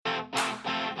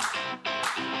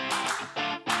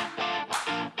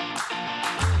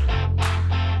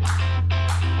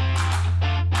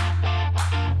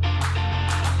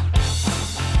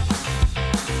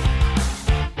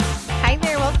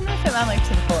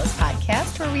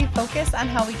where we focus on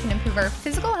how we can improve our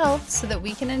physical health so that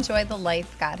we can enjoy the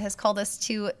life God has called us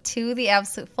to the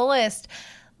absolute fullest.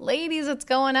 Ladies, what's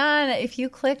going on? If you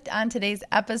clicked on today's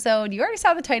episode, you already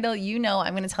saw the title. You know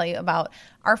I'm going to tell you about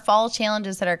our fall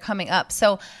challenges that are coming up.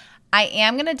 So I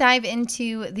am going to dive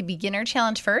into the beginner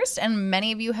challenge first, and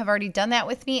many of you have already done that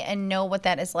with me and know what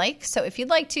that is like. So if you'd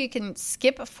like to, you can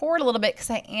skip forward a little bit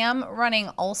because I am running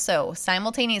also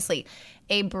simultaneously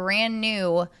a brand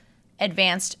new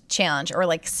advanced challenge, or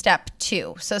like step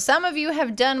 2. So some of you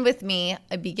have done with me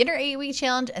a beginner 8-week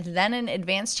challenge and then an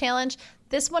advanced challenge.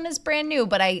 This one is brand new,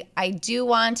 but I do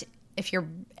want, if you're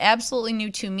absolutely new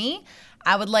to me,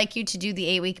 I would like you to do the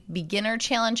 8-week beginner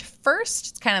challenge first.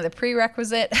 It's kind of the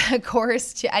prerequisite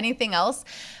course to anything else.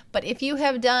 But if you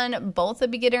have done both a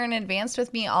beginner and advanced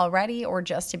with me already, or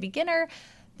just a beginner,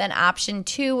 then option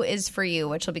 2 is for you,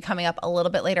 which will be coming up a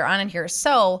little bit later on in here.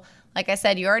 So like I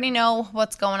said, you already know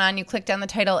what's going on. You clicked on the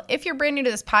title. If you're brand new to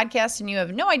this podcast and you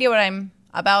have no idea what I'm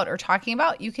about or talking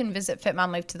about, you can visit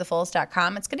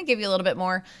fitmomlifetothefullest.com. It's going to give you a little bit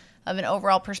more of an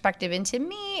overall perspective into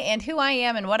me and who I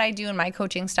am and what I do in my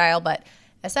coaching style. But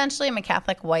essentially, I'm a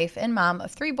Catholic wife and mom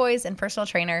of 3 boys and personal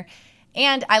trainer.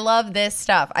 And I love this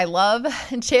stuff. I love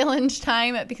challenge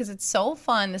time because it's so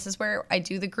fun. This is where I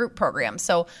do the group program.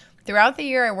 So throughout the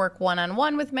year, I work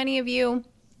one-on-one with many of you.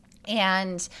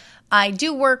 And I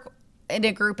do work in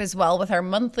a group as well with our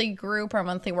monthly group, our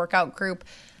monthly workout group.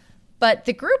 But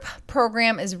the group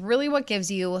program is really what gives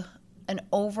you an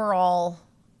overall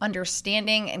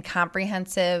understanding and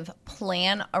comprehensive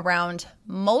plan around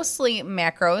mostly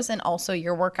macros and also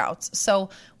your workouts. So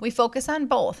we focus on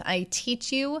both. I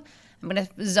teach you, I'm going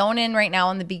to zone in right now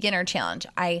on the beginner challenge.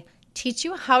 I teach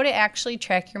you how to actually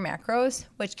track your macros,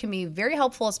 which can be very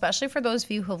helpful, especially for those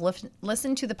of you who have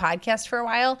listened to the podcast for a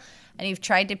while and you've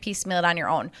tried to piecemeal it on your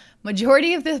own.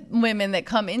 Majority of the women that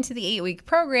come into the 8-week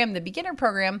program, the beginner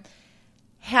program,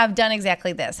 have done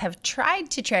exactly this, have tried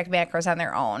to track macros on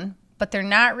their own, but they're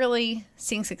not really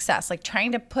seeing success, like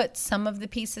trying to put some of the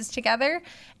pieces together.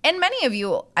 And many of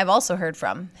you, I've also heard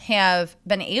from, have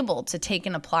been able to take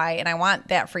and apply, and I want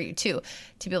that for you too,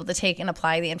 to be able to take and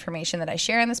apply the information that I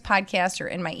share in this podcast or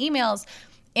in my emails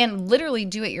and literally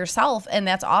do it yourself. And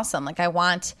that's awesome. Like I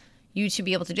want you to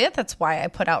be able to do it. That's why I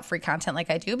put out free content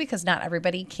like I do, because not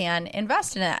everybody can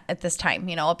invest in it at this time,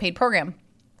 a paid program.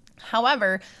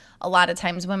 However, a lot of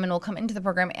times women will come into the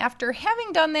program after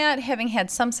having done that, having had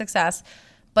some success,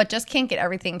 but just can't get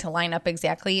everything to line up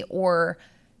exactly, or,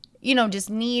 just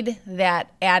need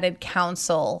that added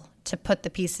counsel to put the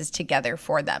pieces together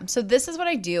for them. So this is what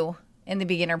I do in the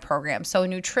beginner program. So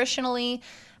nutritionally,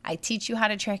 I teach you how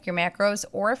to track your macros,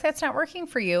 or if that's not working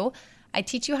for you, I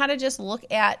teach you how to just look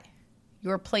at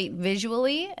your plate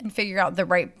visually and figure out the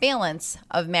right balance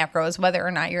of macros, whether or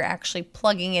not you're actually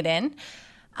plugging it in.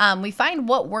 We find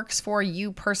what works for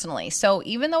you personally. So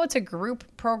even though it's a group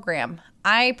program,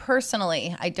 I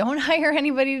don't hire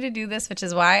anybody to do this, which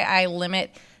is why I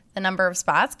limit the number of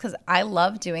spots, because I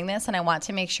love doing this and I want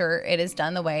to make sure it is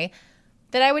done the way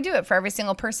that I would do it for every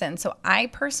single person. So I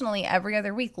personally, every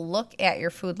other week, look at your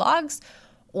food logs,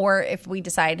 or if we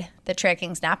decide that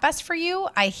tracking's not best for you,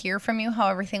 I hear from you how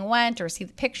everything went, or see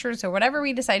the pictures, or whatever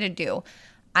we decide to do.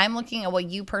 I'm looking at what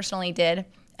you personally did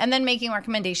and then making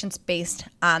recommendations based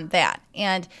on that.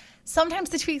 And sometimes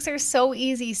the tweaks are so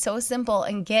easy, so simple,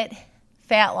 and get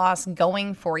fat loss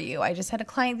going for you. I just had a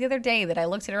client the other day that I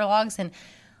looked at her logs and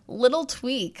little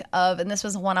tweak of, and this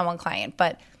was a one-on-one client,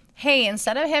 but hey,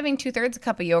 instead of having 2/3 a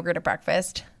cup of yogurt at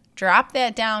breakfast, drop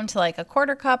that down to like a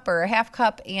 1/4 cup or a 1/2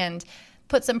 cup and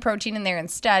put some protein in there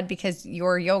instead, because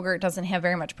your yogurt doesn't have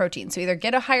very much protein. So either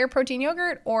get a higher protein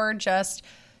yogurt or just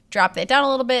drop that down a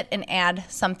little bit and add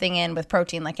something in with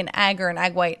protein, like an egg or an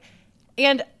egg white.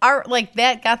 And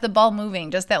that got the ball moving,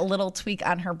 just that little tweak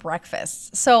on her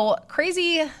breakfast. So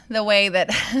crazy the way that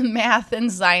math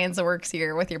and science works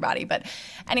here with your body. But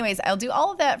anyways, I'll do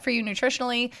all of that for you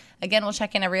nutritionally. Again, we'll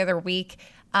check in every other week.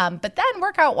 But then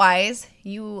workout-wise,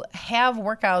 you have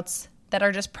workouts that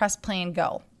are just press, play, and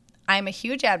go. I'm a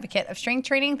huge advocate of strength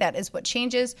training. That is what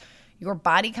changes your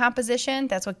body composition.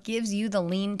 That's what gives you the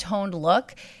lean, toned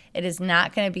look. It is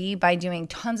not going to be by doing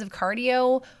tons of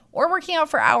cardio or working out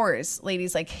for hours.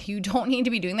 Ladies, you don't need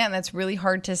to be doing that, and that's really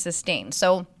hard to sustain.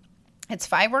 So it's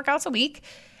 5 workouts a week.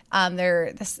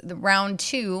 The round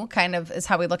 2 kind of is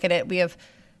how we look at it. We have,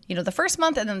 the first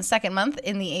month and then the second month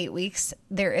in the 8 weeks.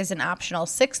 There is an optional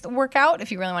 6th workout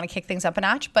if you really want to kick things up a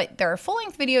notch, but there are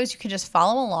full-length videos you can just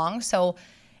follow along. So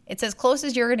it's as close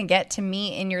as you're going to get to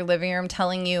me in your living room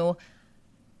telling you,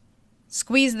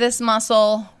 squeeze this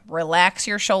muscle, relax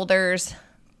your shoulders,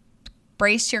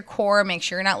 brace your core, make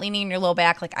sure you're not leaning in your low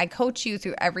back. Like I coach you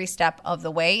through every step of the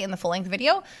way in the full length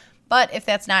video. But if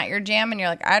that's not your jam and you're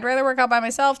like, I'd rather work out by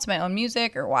myself to my own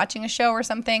music or watching a show or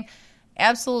something,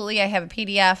 absolutely. I have a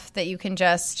PDF that you can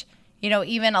just,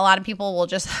 even a lot of people will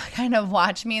just kind of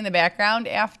watch me in the background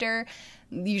after.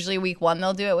 Usually week 1,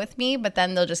 they'll do it with me, but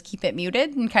then they'll just keep it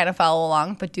muted and kind of follow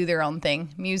along, but do their own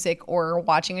thing, music or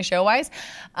watching a show wise.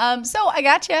 So I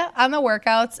got you on the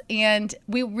workouts, and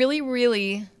we really,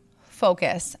 really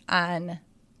focus on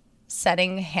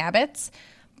setting habits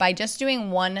by just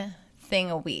doing one thing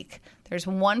a week. There's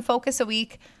one focus a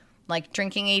week, like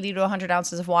drinking 80 to 100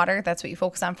 ounces of water. That's what you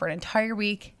focus on for an entire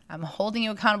week. I'm holding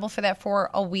you accountable for that for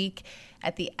a week.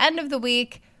 At the end of the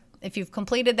week, if you've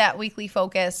completed that weekly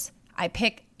focus, I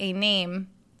pick a name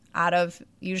out of,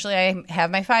 usually I have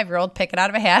my 5-year-old pick it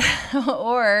out of a hat,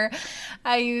 or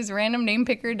I use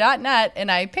randomnamepicker.net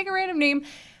and I pick a random name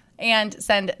and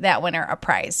send that winner a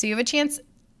prize. So you have a chance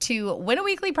to win a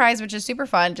weekly prize, which is super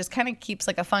fun. Just kind of keeps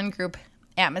like a fun group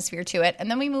atmosphere to it.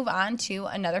 And then we move on to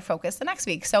another focus the next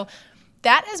week. So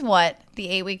that is what the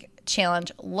 8-week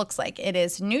challenge looks like. It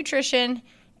is nutrition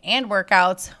and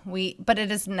workouts. But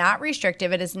it is not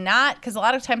restrictive. It is not, because a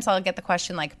lot of times I'll get the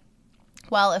question like,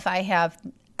 well, if I have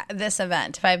this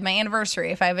event, if I have my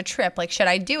anniversary, if I have a trip, like, should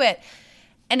I do it?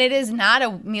 And it is not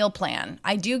a meal plan.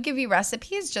 I do give you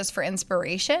recipes just for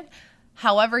inspiration.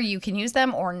 However, you can use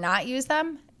them or not use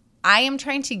them. I am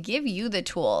trying to give you the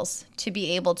tools to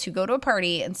be able to go to a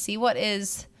party and see what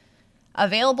is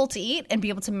available to eat and be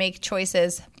able to make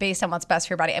choices based on what's best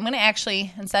for your body. I'm going to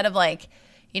actually, instead of like,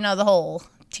 the whole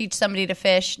teach somebody to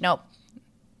fish, nope.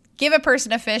 Give a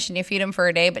person a fish and you feed them for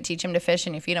a day, but teach them to fish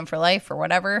and you feed them for life, or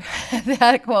whatever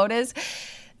that quote is.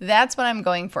 That's what I'm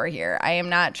going for here. I am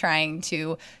not trying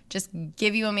to just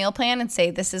give you a meal plan and say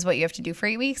this is what you have to do for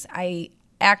 8 weeks. I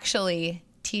actually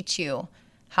teach you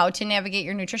how to navigate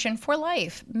your nutrition for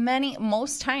life.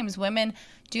 Most times women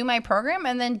do my program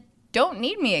and then don't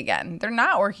need me again. They're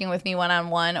not working with me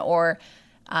one-on-one or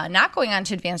not going on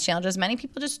to advanced challenges. Many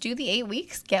people just do the 8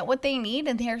 weeks, get what they need,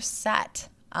 and they're set.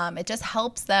 It just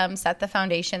helps them set the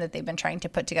foundation that they've been trying to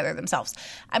put together themselves.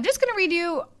 I'm just going to read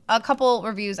you a couple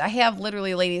reviews. I have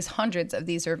literally, ladies, hundreds of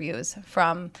these reviews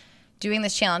from doing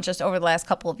this challenge just over the last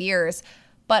couple of years.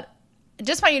 But I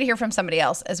just want you to hear from somebody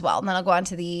else as well. And then I'll go on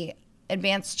to the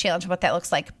advanced challenge, what that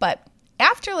looks like. But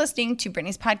after listening to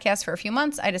Brittany's podcast for a few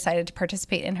months, I decided to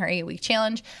participate in her 8-week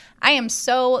challenge. I am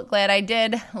so glad I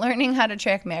did. Learning how to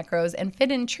track macros and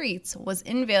fit in treats was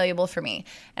invaluable for me,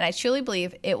 and I truly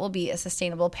believe it will be a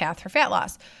sustainable path for fat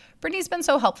loss. Brittany's been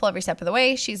so helpful every step of the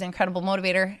way. She's an incredible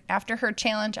motivator. After her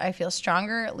challenge, I feel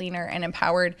stronger, leaner, and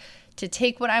empowered to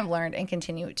take what I've learned and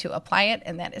continue to apply it.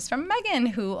 And that is from Megan,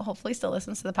 who hopefully still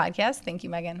listens to the podcast. Thank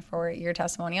you, Megan, for your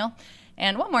testimonial.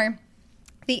 And one more.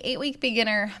 The 8-week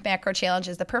beginner macro challenge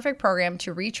is the perfect program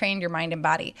to retrain your mind and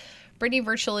body. Brittany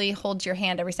virtually holds your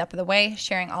hand every step of the way,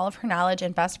 sharing all of her knowledge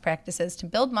and best practices to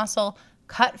build muscle,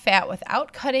 cut fat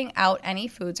without cutting out any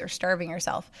foods or starving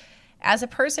yourself. As a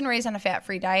person raised on a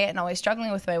fat-free diet and always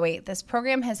struggling with my weight, this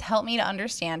program has helped me to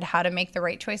understand how to make the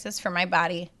right choices for my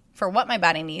body, for what my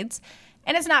body needs.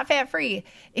 And it's not fat-free.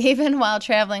 Even while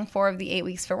traveling 4 of the 8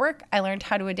 weeks for work, I learned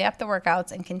how to adapt the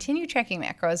workouts and continue tracking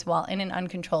macros while in an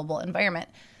uncontrollable environment.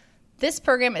 This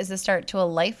program is the start to a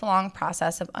lifelong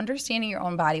process of understanding your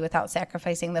own body without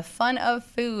sacrificing the fun of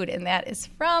food. And that is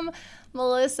from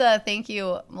Melissa. Thank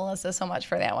you, Melissa, so much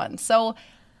for that one. So,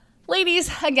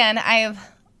 ladies, again, I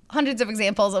have hundreds of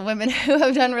examples of women who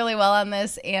have done really well on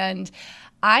this, and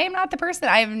I am not the person.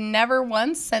 I've never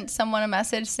once sent someone a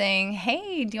message saying,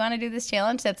 hey, do you want to do this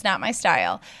challenge? That's not my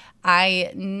style.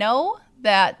 I know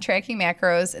that tracking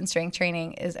macros and strength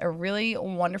training is a really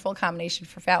wonderful combination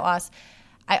for fat loss.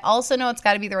 I also know it's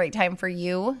got to be the right time for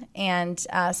you and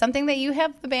something that you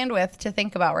have the bandwidth to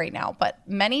think about right now. But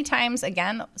many times,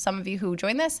 again, some of you who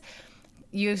join this,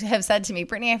 you have said to me,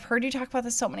 Brittany, I've heard you talk about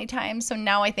this so many times, so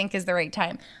now I think is the right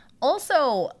time.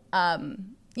 Also,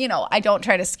 I don't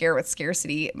try to scare with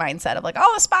scarcity mindset of like,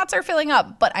 oh, the spots are filling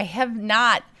up, but I have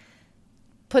not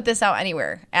put this out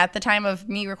anywhere at the time of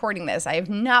me recording this. I have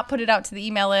not put it out to the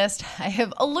email list. I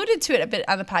have alluded to it a bit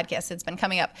on the podcast. It's been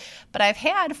coming up, but I've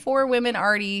had 4 women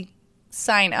already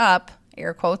sign up,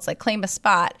 air quotes, like claim a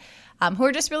spot, who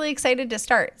are just really excited to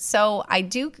start. So I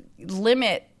do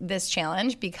limit this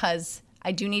challenge because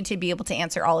I do need to be able to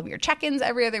answer all of your check-ins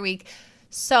every other week.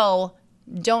 So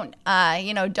don't,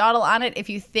 dawdle on it if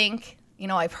you think,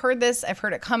 I've heard this, I've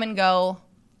heard it come and go,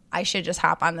 I should just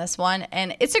hop on this one.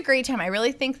 And it's a great time. I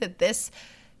really think that this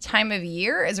time of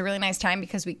year is a really nice time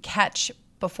because we catch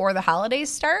before the holidays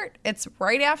start. It's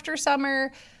right after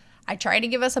summer. I try to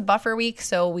give us a buffer week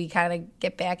so we kind of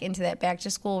get back into that back to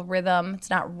school rhythm. It's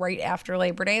not right after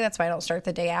Labor Day. That's why I don't start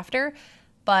the day after.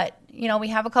 But, we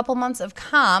have a couple months of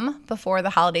calm before the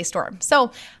holiday storm.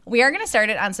 So we are going to start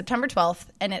it on September 12th,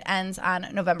 and it ends on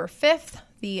November 5th.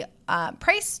 The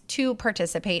price to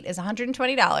participate is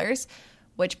 $120,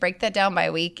 which, break that down by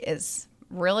a week, is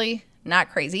really not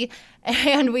crazy.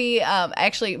 And we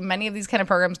actually, many of these kind of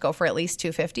programs go for at least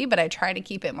 $250, but I try to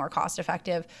keep it more cost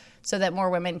effective so that more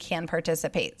women can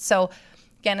participate. So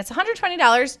again, it's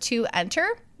 $120 to enter.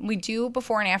 We do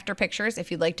before and after pictures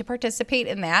if you'd like to participate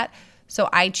in that. So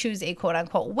I choose a quote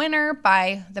unquote winner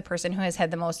by the person who has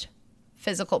had the most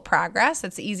physical progress.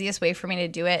 That's the easiest way for me to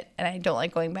do it, and I don't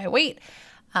like going by weight.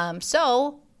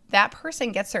 So that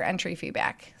person gets their entry fee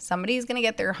back. Somebody's going to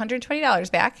get their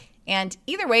 $120 back. And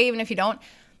either way, even if you don't,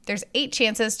 there's 8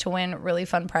 chances to win really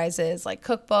fun prizes like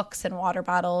cookbooks and water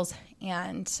bottles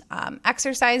and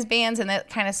exercise bands and that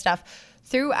kind of stuff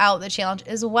throughout the challenge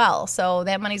as well. So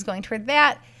that money's going toward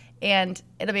that, and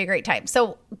it'll be a great time.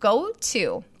 So go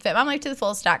to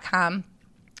fitmomlifetothefullest.com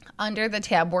under the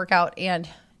tab Workout and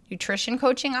Nutrition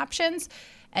Coaching Options,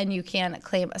 and you can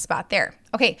claim a spot there.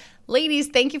 Okay, ladies,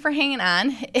 thank you for hanging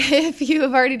on. If you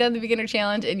have already done the beginner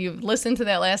challenge and you've listened to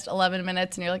that last 11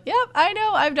 minutes and you're like, yep, I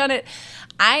know, I've done it,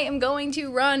 I am going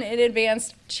to run an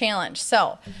advanced challenge.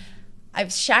 So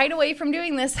I've shied away from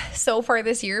doing this so far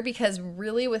this year because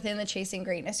really within the Chasing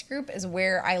Greatness group is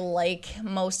where I like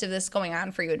most of this going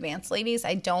on for you advanced ladies.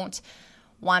 I don't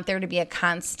want there to be a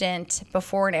constant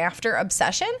before and after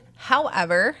obsession.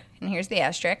 However, and here's the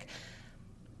asterisk,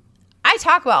 I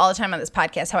talk about all the time on this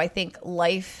podcast how I think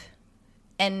life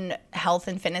and health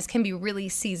and fitness can be really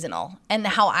seasonal, and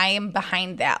how I am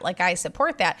behind that. Like, I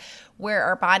support that, where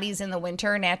our bodies in the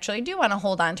winter naturally do want to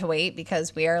hold on to weight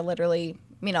because we are literally,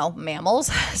 mammals.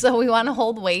 So we want to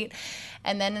hold weight.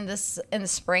 And then in the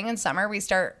spring and summer, we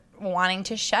start wanting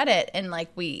to shed it, and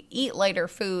we eat lighter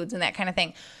foods and that kind of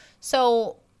thing.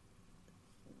 So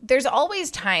there's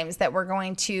always times that we're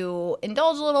going to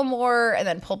indulge a little more and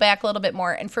then pull back a little bit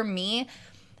more. And for me,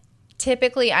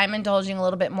 typically I'm indulging a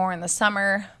little bit more in the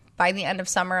summer. By the end of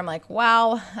summer, I'm like,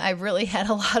 wow, I've really had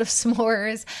a lot of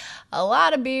s'mores, a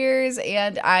lot of beers,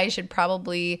 and I should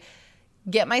probably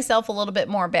get myself a little bit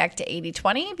more back to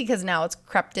 80-20 because now it's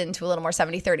crept into a little more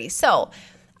 70-30. So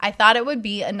I thought it would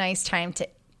be a nice time to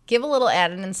give a little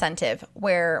added incentive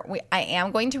where I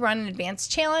am going to run an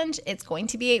advanced challenge. It's going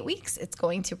to be 8 weeks. It's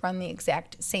going to run the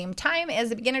exact same time as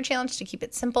the beginner challenge to keep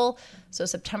it simple. So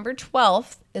September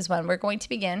 12th is when we're going to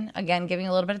begin, again, giving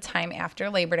a little bit of time after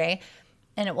Labor Day.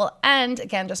 And it will end,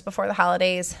 again, just before the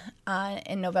holidays on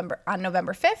November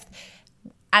 5th.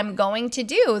 I'm going to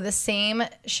do the same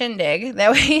shindig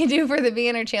that we do for the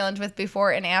beginner challenge with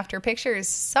before and after pictures.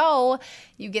 So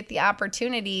you get the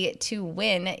opportunity to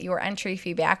win your entry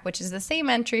fee back, which is the same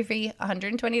entry fee,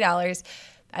 $120.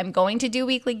 I'm going to do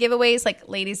weekly giveaways,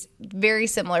 ladies, very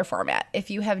similar format. If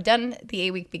you have done the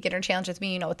 8-week beginner challenge with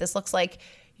me, you know what this looks like.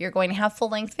 You're going to have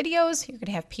full-length videos. You're going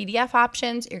to have PDF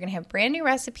options. You're going to have brand new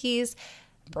recipes,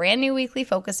 brand new weekly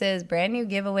focuses, brand new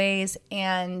giveaways,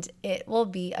 and it will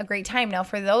be a great time. Now,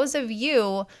 for those of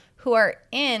you who are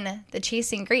in the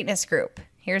Chasing Greatness group,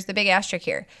 here's the big asterisk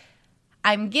here.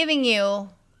 I'm giving you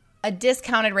a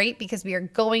discounted rate because we are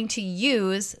going to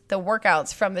use the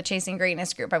workouts from the Chasing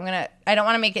Greatness group. I don't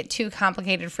want to make it too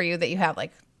complicated for you that you have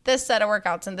this set of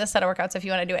workouts and this set of workouts if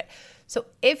you want to do it. So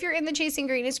if you're in the Chasing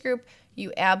Greatness group,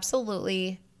 you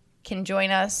absolutely can join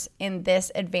us in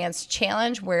this advanced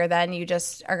challenge where then you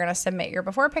just are going to submit your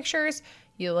before pictures.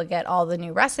 You will get all the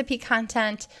new recipe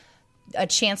content, a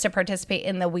chance to participate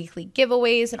in the weekly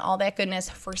giveaways and all that goodness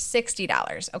for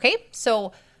 $60. Okay.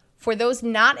 So for those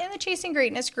not in the Chasing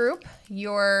Greatness group,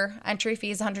 your entry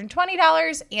fee is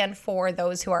 $120. And for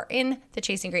those who are in the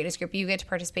Chasing Greatness group, you get to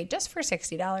participate just for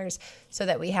 $60 so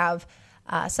that we have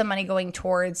some money going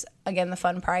towards, again, the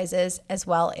fun prizes as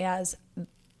well as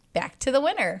back to the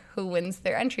winner who wins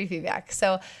their entry fee back.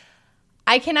 So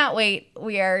I cannot wait.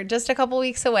 We are just a couple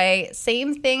weeks away.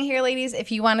 Same thing here, ladies.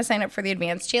 If you want to sign up for the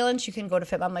advanced challenge, you can go to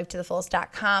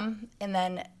fitmomlifetothefullest.com and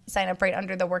then sign up right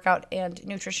under the workout and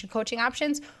nutrition coaching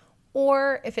options.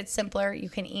 Or if it's simpler, you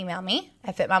can email me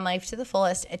at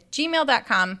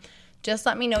fitmomlifetothefullest@gmail.com. Just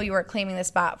let me know you are claiming the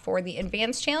spot for the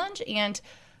advanced challenge, and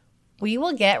we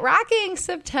will get rocking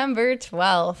September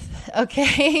 12th.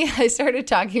 Okay, I started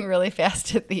talking really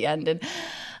fast at the end, and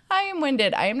I am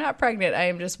winded. I am not pregnant. I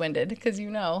am just winded because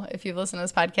if you've listened to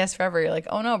this podcast forever, you're like,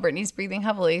 oh no, Brittany's breathing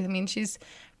heavily. I mean, she's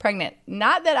pregnant.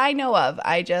 Not that I know of.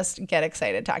 I just get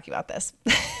excited talking about this.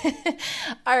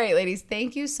 All right, ladies,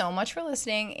 thank you so much for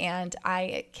listening, and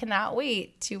I cannot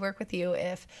wait to work with you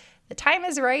if the time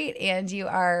is right and you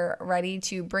are ready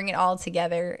to bring it all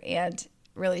together and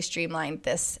really streamline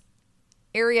this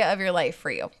area of your life for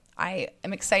you. I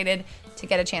am excited to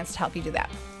get a chance to help you do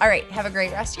that. All right, have a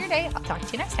great rest of your day. I'll talk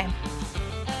to you next time.